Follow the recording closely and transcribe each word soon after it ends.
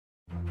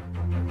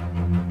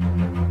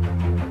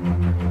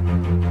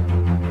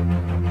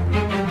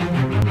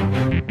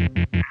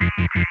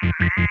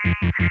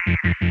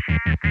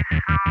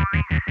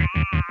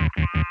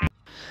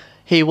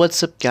Hey,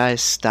 what's up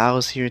guys,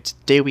 Styles here.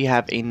 Today we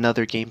have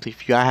another gameplay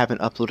for you. I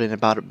haven't uploaded in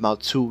about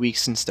 2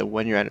 weeks since the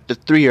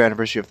 3-year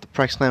anniversary of the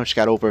Prex Clan, which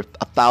got over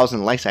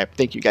 1,000 likes. I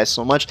thank you guys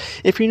so much.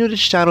 If you're new to this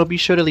channel, be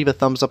sure to leave a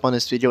thumbs up on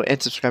this video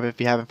and subscribe if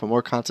you haven't for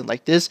more content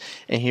like this.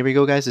 And here we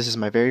go guys, this is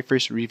my very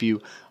first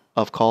review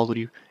of Call of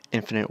Duty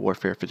Infinite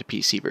Warfare for the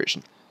PC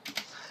version.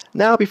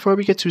 Now before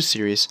we get too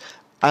serious,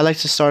 I like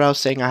to start out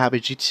saying I have a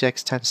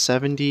GTX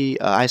 1070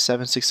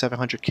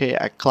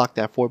 i7-6700K. I clocked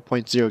at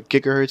 4.0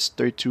 gigahertz,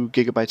 32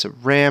 gigabytes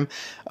of RAM,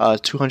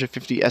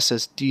 250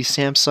 SSD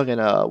Samsung,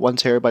 and a 1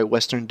 terabyte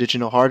Western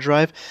Digital hard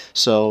drive.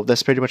 So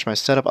that's pretty much my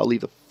setup. I'll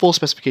leave the full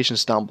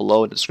specifications down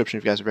below in the description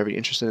if you guys are very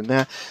interested in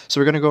that. So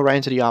we're gonna go right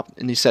into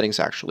the settings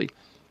actually.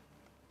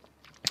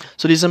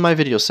 So these are my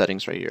video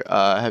settings right here.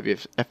 I have your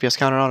FPS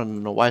counter on. I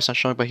don't know why it's not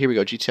showing, but here we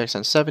go. GTX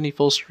 1070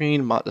 full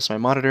screen. That's my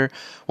monitor.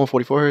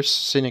 144 Hz,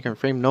 sync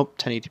frame. Nope.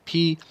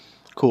 1080p.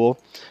 Cool.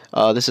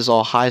 This is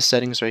all high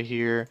settings right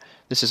here.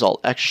 This is all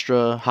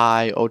extra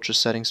high ultra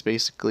settings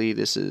basically.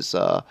 This is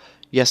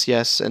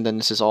yes, and then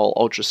this is all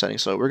ultra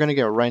settings. So we're gonna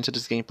get right into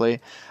this gameplay.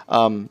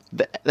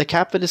 The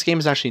cap for this game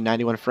is actually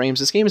 91 frames.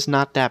 This game is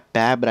not that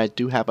bad, but I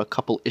do have a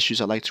couple issues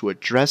I'd like to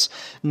address.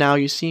 Now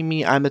you see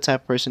me, I'm the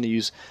type of person to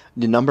use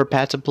the number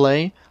pad to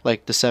play,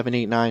 like the 7,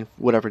 8, 9,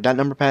 whatever, that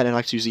number pad, and I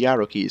like to use the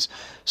arrow keys.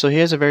 So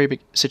here's a very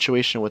big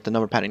situation with the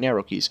number pad and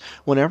arrow keys.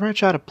 Whenever I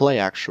try to play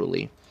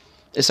actually,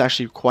 it's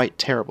actually quite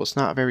terrible. It's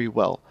not very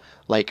well.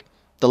 Like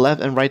the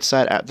left and right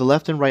side, the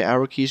left and right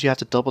arrow keys, you have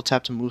to double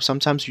tap to move.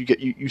 Sometimes you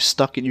get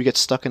stuck in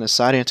the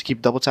side, and you have to keep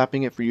double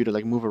tapping it for you to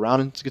like move around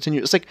and to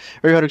continue. It's like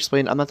very hard to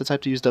explain. I'm not the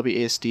type to use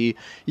WASD.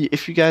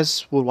 If you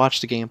guys would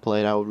watch the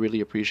gameplay, I would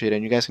really appreciate it,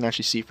 and you guys can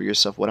actually see for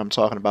yourself what I'm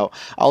talking about.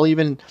 I'll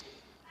even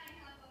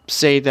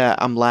say that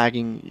I'm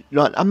lagging.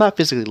 No, I'm not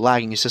physically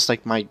lagging. It's just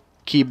like my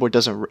keyboard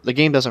the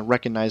game doesn't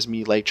recognize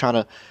me like trying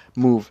to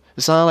move.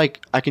 It's not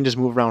like I can just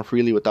move around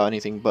freely without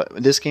anything, but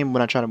in this game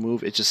when I try to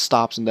move it just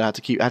stops, and then I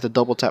have to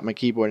double tap my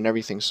keyboard and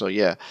everything. So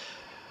yeah,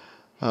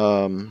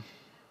 so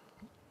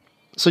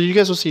you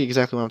guys will see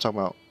exactly what I'm talking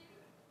about.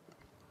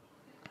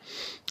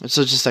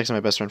 So just texting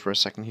my best friend for a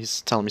second,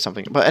 he's telling me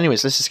something, but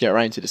anyways, let's just get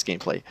right into this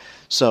gameplay.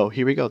 So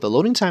here we go. The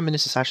loading time in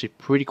this is actually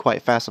pretty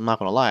quite fast. I'm not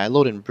gonna lie, I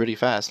load in pretty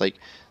fast. Like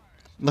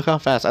look how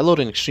fast I load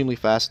in, extremely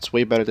fast. It's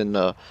way better than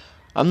the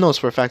I'm known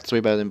for a fact it's way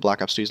better than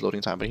Black Ops 3's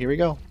loading time, but here we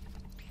go.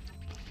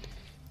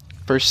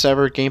 First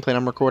ever gameplay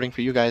I'm recording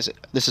for you guys.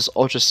 This is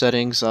ultra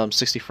settings,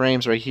 60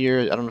 frames right here.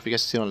 I don't know if you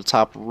guys see it on the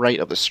top right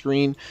of the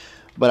screen,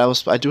 but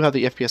I do have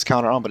the FPS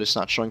counter on, but it's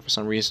not showing for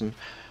some reason.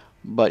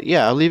 But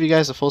yeah, I'll leave you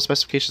guys the full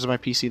specifications of my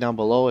PC down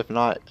below. If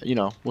not, you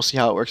know, we'll see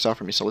how it works out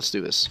for me. So let's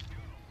do this.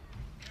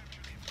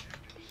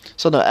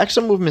 So the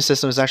extra movement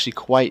system is actually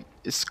quite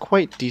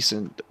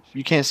decent.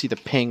 You can't see the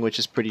ping, which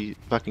is pretty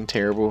fucking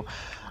terrible.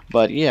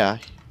 But yeah.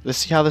 Let's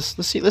see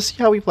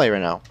how we play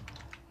right now.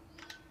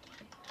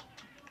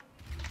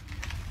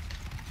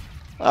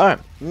 Alright,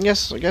 I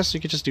guess you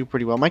could just do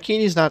pretty well. My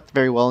KD is not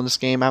very well in this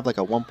game. I have like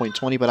a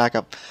 1.20, but I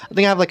think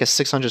I have like a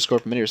 600 score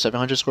per minute or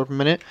 700 score per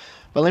minute.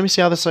 But let me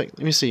see how this let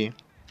me see.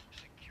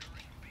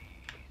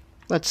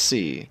 Let's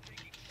see.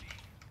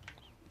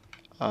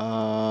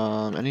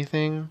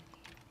 Anything?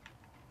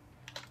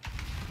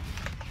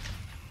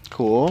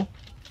 Cool.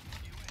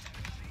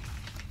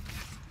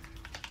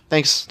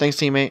 Thanks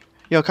teammate.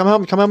 Yo, come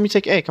help me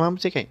take A. Come help me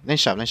take A.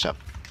 Nice job.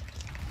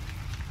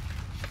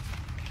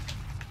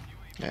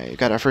 Okay,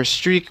 got our first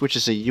streak, which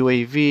is a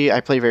UAV.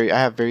 I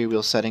have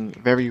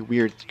very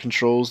weird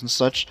controls and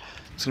such.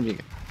 It's gonna be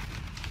good.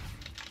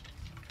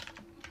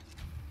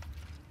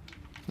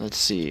 Let's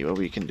see what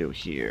we can do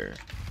here.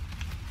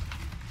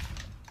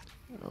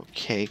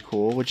 Okay,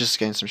 cool. We're just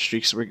getting some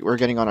streaks. We're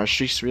getting on our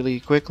streaks really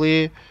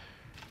quickly.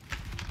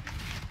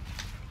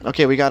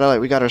 Okay, we got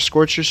our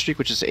Scorcher streak,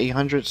 which is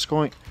 800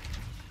 scoring.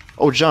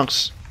 Oh,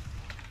 junks.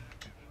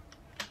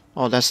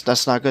 Oh,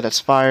 that's not good.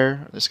 That's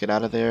fire. Let's get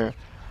out of there.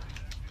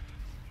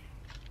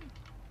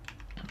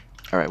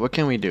 Alright, what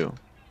can we do?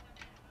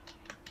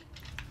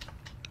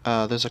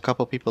 There's a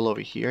couple people over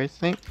here, I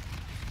think.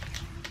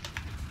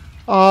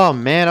 Oh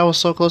man, I was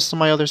so close to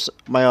my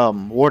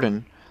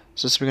warden.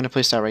 So we're gonna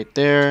place that right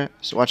there.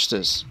 So watch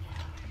this.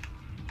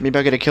 Maybe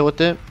I get a kill with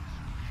it.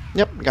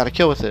 Yep, got a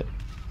kill with it.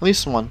 At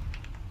least one.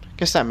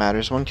 Guess that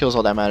matters. One kill's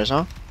all that matters,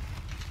 huh?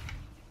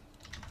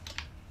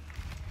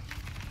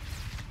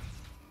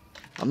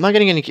 I'm not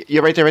getting any.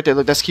 Yeah, right there.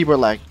 Look, that's keyboard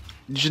lag.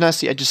 Did you not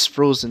see? I just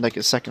froze in like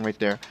a second right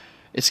there.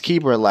 It's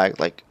keyboard lag.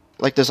 Like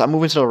this. I'm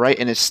moving to the right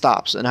and it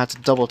stops, and I have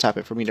to double tap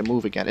it for me to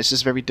move again. It's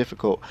just very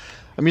difficult.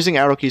 I'm using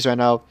arrow keys right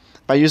now.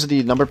 If I use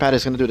the number pad,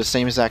 it's gonna do the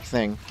same exact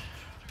thing.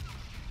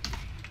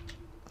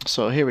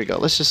 So here we go.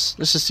 Let's just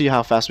see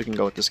how fast we can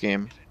go with this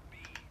game.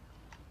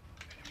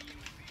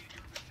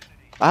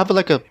 I have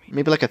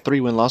maybe like a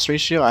 3-win loss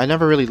ratio. I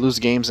never really lose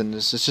games in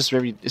this.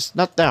 It's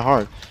not that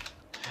hard.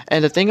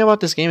 And the thing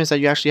about this game is that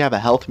you actually have a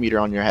health meter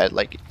on your head.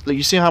 Like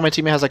you see how my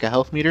teammate has like a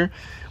health meter?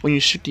 When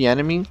you shoot the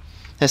enemy,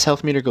 his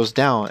health meter goes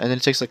down, and then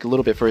it takes like a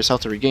little bit for his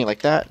health to regain.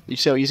 Like that. You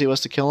see how easy it was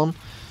to kill him?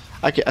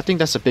 I think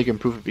that's a big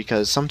improvement,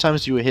 because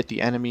sometimes you would hit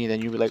the enemy and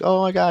then you would be like,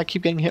 oh my god, I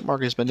keep getting hit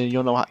markers, but then you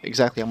don't know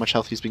exactly how much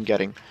health he's been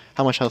getting,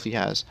 how much health he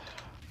has.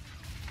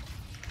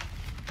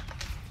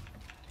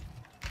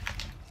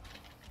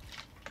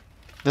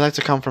 They like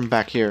to come from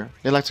back here.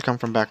 They like to come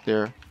from back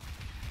there.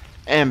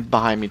 And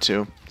behind me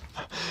too.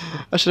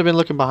 I should have been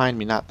looking behind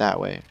me, not that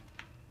way.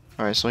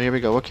 Alright, so here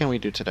we go. What can we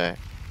do today?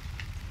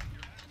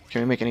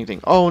 Can we make anything?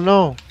 Oh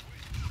no!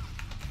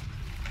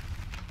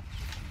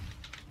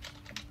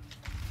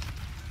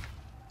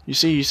 You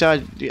see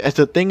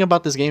the thing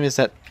about this game is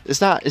that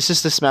it's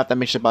just this map that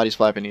makes your bodies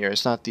fly up in the air.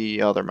 It's not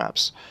the other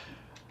maps.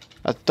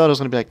 I thought it was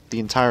gonna be like the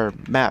entire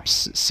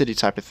maps, city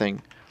type of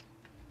thing.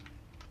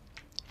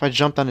 If I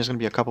jump down, there's gonna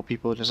be a couple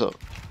people. Just a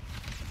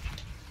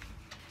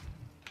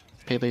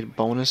payload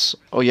bonus.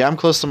 Oh yeah, I'm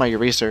close to my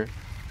eraser.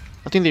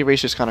 I think the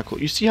eraser is kind of cool.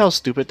 You see how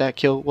stupid that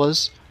kill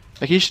was?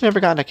 Like, he should never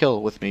gotten a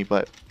kill with me,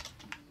 but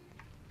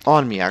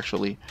on me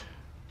actually.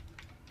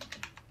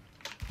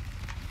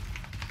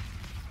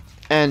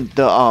 And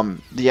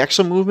the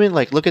extra movement,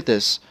 like, look at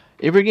this.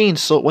 It regains,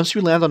 so once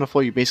you land on the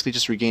floor, you basically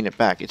just regain it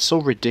back. It's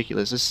so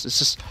ridiculous. It's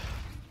just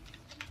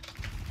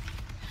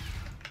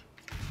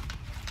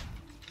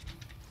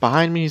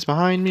behind me. He's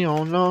behind me.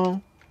 Oh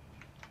no.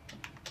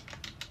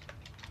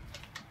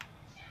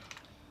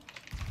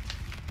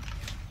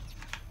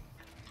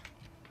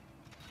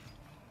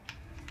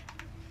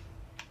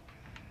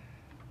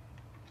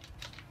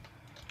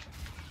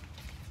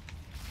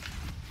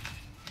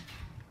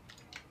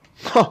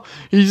 Oh,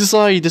 you just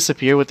saw he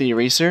disappear with the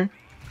eraser?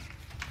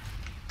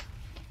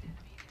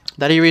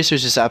 That eraser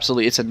is just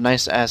absolutely, it's a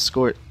nice ass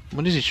score.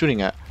 What is he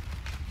shooting at?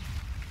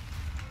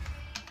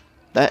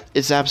 That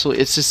is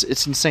absolutely,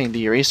 it's insane.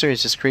 The eraser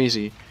is just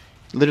crazy.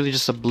 Literally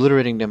just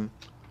obliterating them.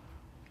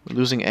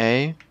 Losing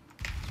A.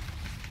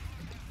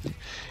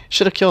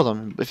 Should have killed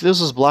him. If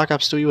this was Black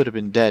Ops 2, he would have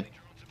been dead.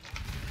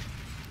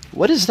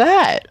 What is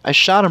that? I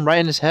shot him right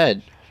in his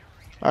head.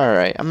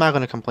 Alright, I'm not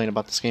going to complain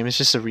about this game. It's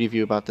just a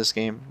review about this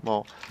game.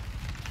 Well,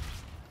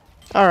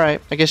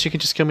 alright, I guess you can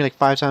just kill me like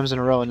 5 times in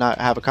a row and not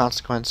have a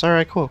consequence.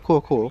 Alright, cool,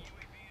 cool, cool.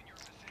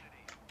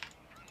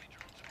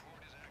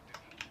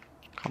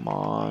 Come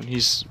on,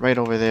 he's right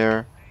over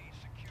there.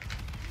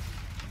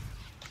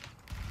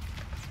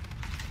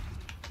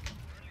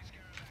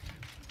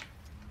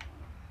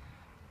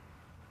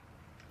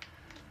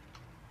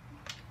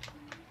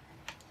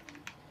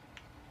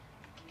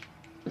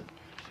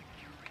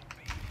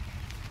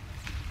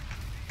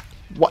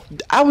 What?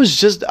 I was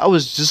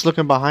just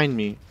looking behind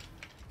me.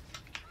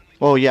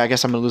 Oh yeah, I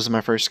guess I'm gonna lose in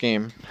my first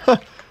game.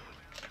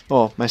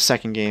 Oh, my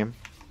second game.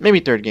 Maybe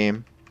third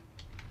game.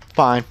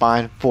 Fine,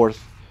 fine.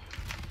 Fourth.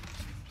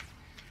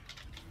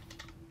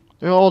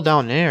 They're all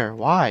down there.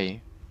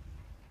 Why?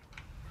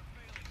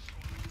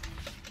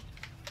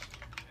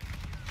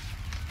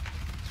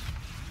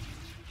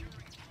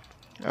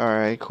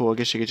 Alright, cool. I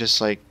guess you could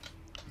just, like,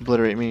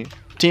 obliterate me.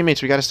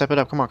 Teammates, we gotta step it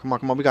up. Come on, come on,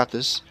 come on. We got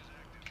this.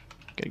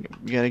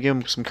 We gotta give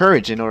them some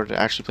courage in order to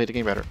actually play the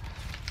game better.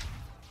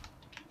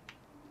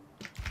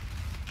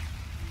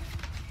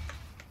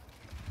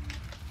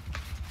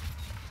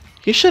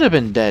 He should have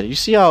been dead. You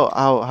see how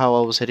I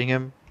was hitting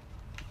him?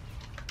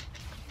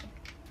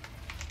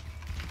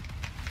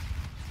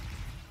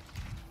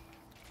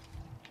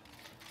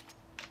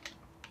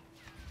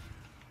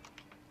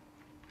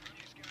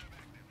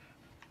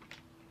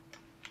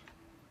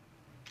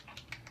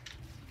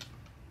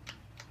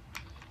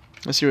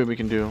 Let's see what we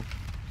can do.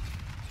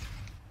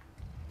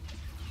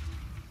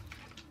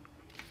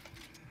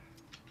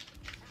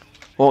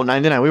 Well,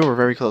 99, we were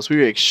very close. We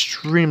were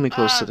extremely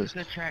close to this.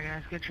 Good try,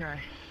 guys. Good try.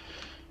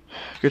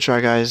 Good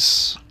try,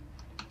 guys.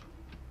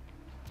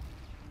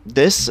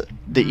 The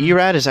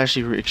ERAD is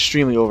actually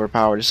extremely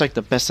overpowered. It's like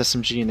the best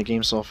SMG in the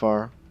game so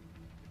far.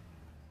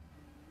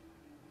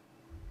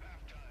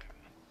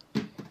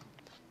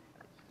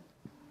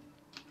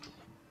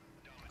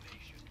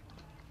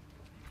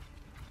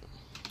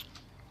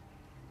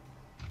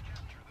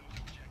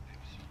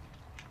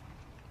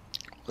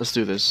 Let's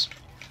do this.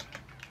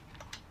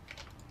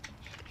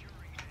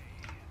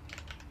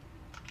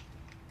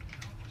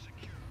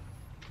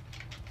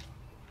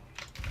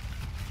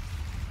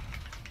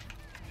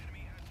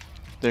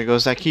 There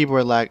goes that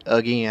keyboard lag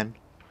again.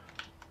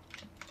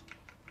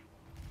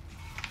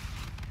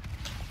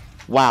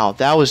 Wow,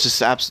 that was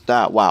just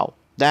wow.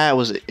 That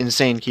was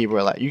insane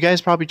keyboard lag. You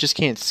guys probably just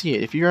can't see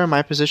it. If you're in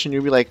my position,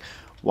 you'll be like,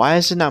 why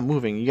is it not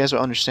moving? You guys will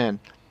understand.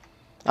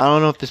 I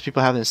don't know if there's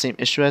people having the same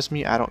issue as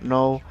me. I don't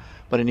know,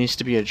 but it needs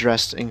to be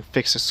addressed and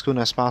fixed as soon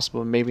as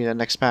possible. Maybe in the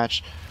next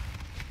patch.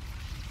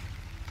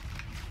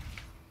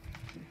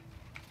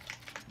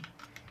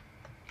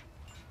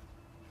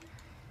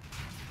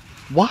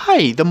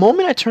 Why? The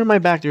moment I turn my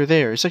back, they're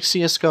there. It's like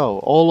CSGO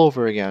all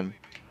over again.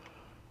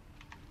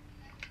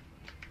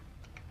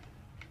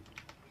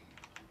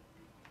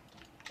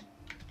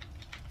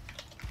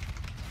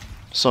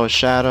 So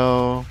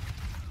Shadow.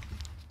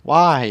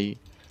 Why?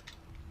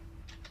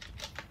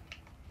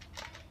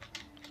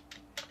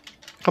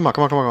 Come on,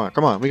 come on, come on, come on,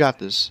 come on. We got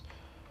this.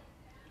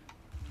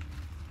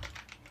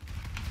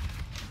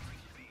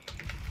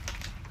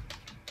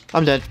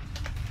 I'm dead.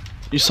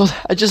 You saw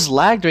that? I just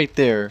lagged right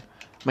there.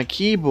 My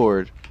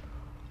keyboard.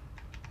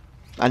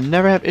 I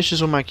never have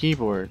issues with my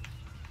keyboard.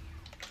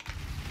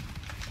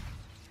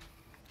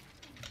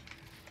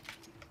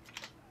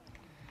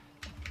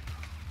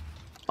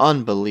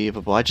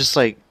 Unbelievable. I just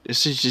like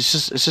it's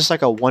just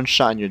like a one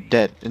shot and you're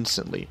dead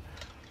instantly.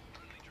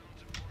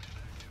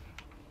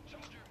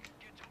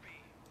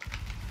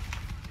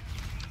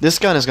 This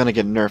gun is gonna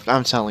get nerfed,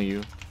 I'm telling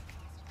you.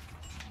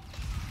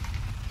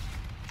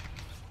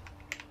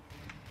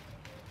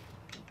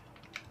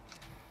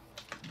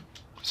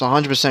 It's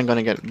 100%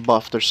 gonna get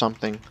buffed or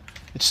something.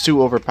 It's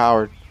too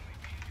overpowered.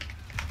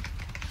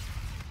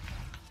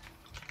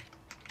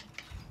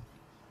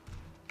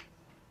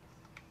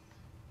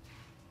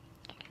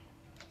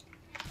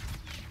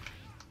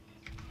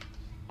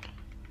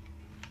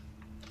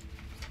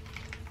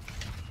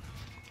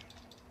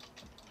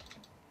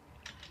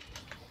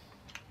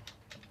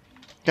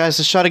 Guys,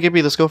 let's try to get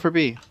B. Let's go for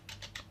B.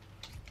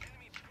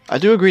 I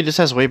do agree this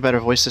has way better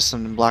voice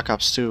system than Black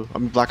Ops 2. I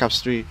mean Black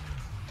Ops 3.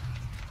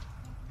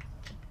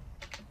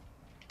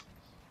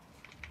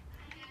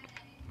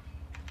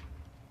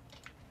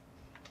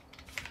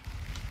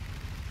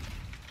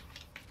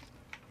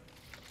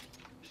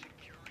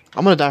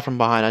 I'm gonna die from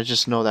behind. I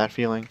just know that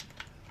feeling.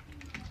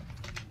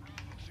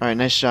 Alright,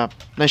 nice job.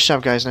 Nice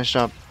job, guys. Nice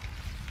job.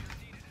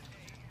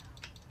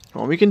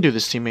 Come on, we can do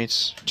this,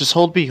 teammates. Just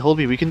hold B. Hold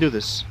B. We can do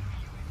this.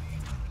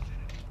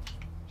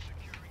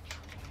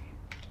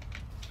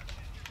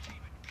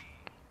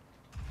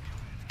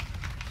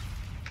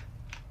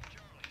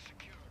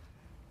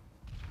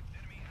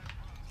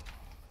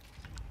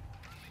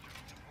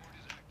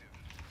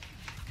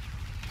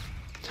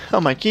 Oh,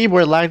 my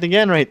keyboard lagged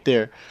again right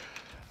there.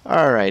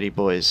 Alrighty,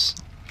 boys.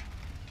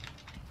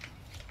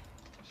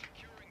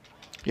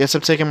 Guess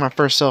I'm taking my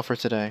first cell for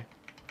today.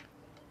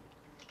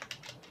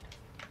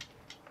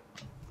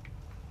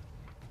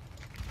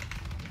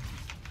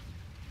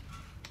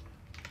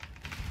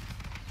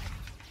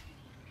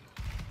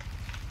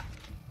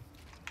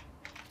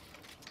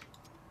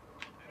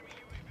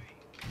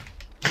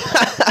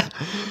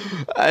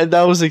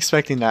 I was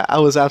expecting that. I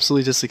was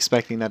absolutely just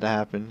expecting that to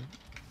happen.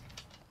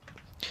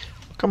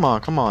 Come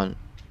on, come on.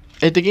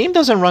 The game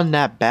doesn't run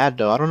that bad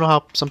though. I don't know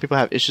how some people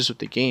have issues with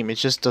the game. It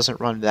just doesn't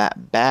run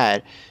that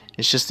bad.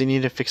 It's just they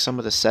need to fix some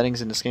of the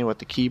settings in this game with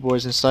the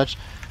keyboards and such.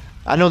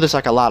 I know there's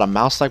like a lot of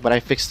mouse lag, but I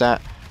fixed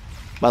that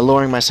by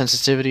lowering my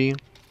sensitivity,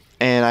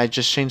 and I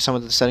just changed some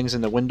of the settings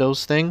in the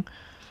Windows thing.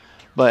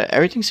 But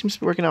everything seems to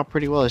be working out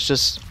pretty well. It's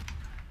just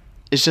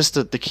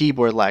the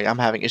keyboard lag I'm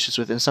having issues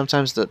with, and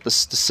sometimes the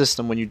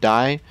system, when you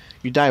die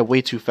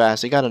way too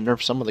fast. They gotta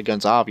nerf some of the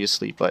guns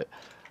obviously, but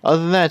other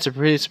than that, it's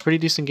a pretty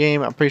decent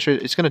game. I'm pretty sure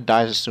it's gonna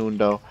die soon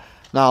though.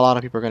 Not a lot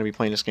of people are gonna be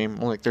playing this game.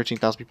 Only like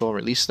 13,000 people on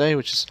release day,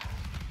 which is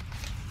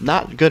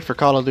not good for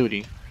Call of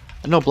Duty.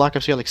 I know Black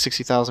Ops had like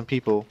 60,000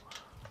 people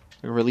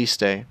on release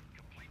day,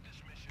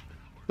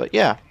 but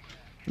yeah,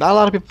 not a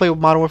lot of people play with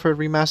Modern Warfare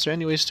Remaster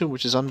anyways too,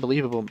 which is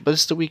unbelievable. But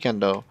it's the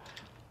weekend though.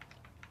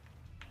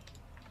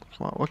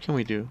 Come on, what can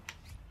we do?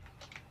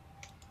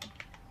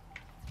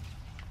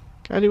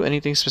 Can I do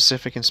anything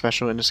specific and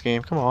special in this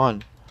game? Come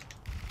on.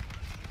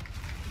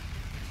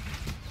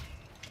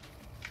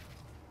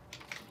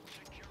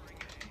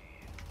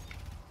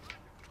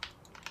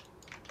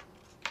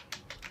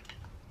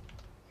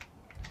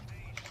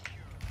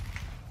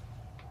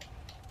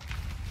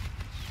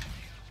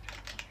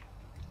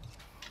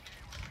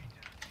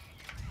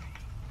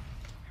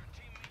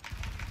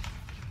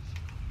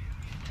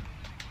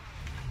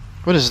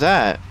 What is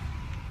that?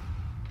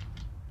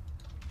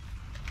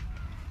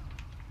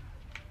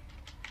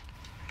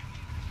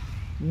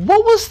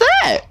 What was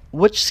that?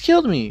 What just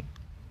killed me?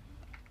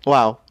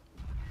 Wow.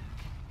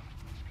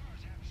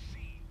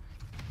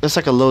 That's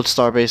like a load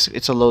star basically.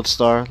 It's a load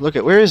star. Look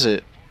at, where is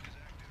it?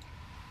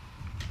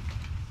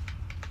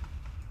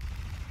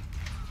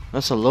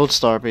 That's a load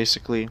star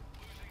basically.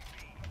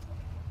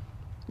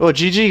 Oh,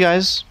 GG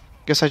guys.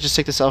 Guess I just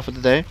take this out for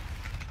the day.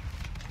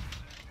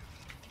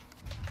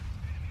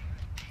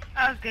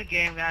 That was a good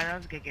game, guys. That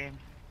was a good game.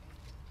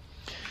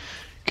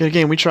 Good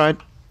game. We tried.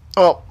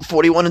 Oh,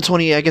 41 and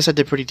 28. I guess I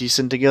did pretty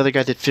decent. The other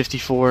guy did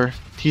 54.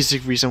 He's the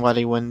reason why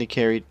they won. They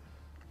carried.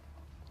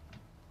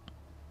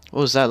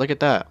 What was that? Look at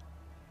that.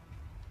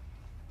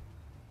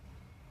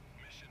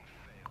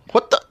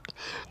 What the?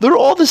 They're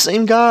all the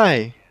same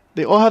guy.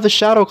 They all have the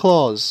shadow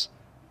claws.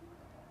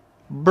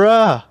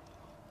 Bruh.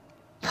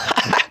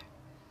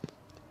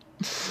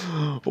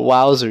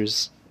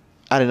 Wowzers.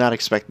 I did not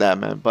expect that,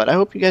 man. But I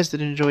hope you guys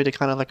did enjoy the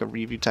kind of like a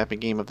review type of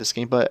game of this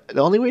game. But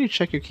the only way to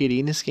check your KD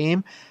in this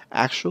game,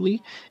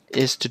 actually,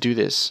 is to do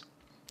this.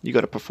 You go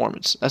to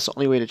performance. That's the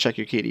only way to check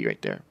your KD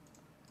right there.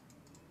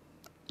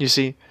 You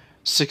see,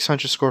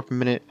 600 score per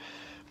minute.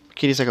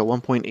 KD's like a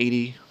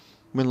 1.80.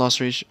 Win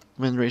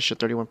ratio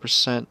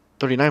 31%,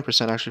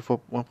 39% actually,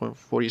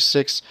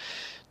 1.46.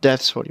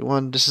 Deaths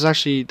 41. This is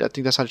actually, I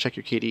think that's how to check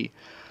your KD.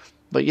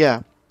 But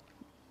yeah,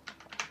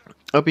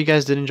 I hope you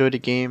guys did enjoy the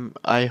game.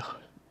 I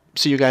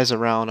see you guys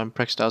around. I'm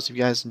Prextiles. If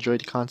you guys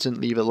enjoyed the content,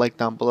 leave a like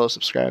down below,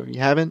 subscribe if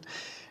you haven't.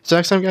 So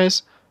next time,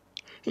 guys,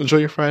 enjoy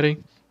your Friday.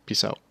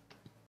 Peace out.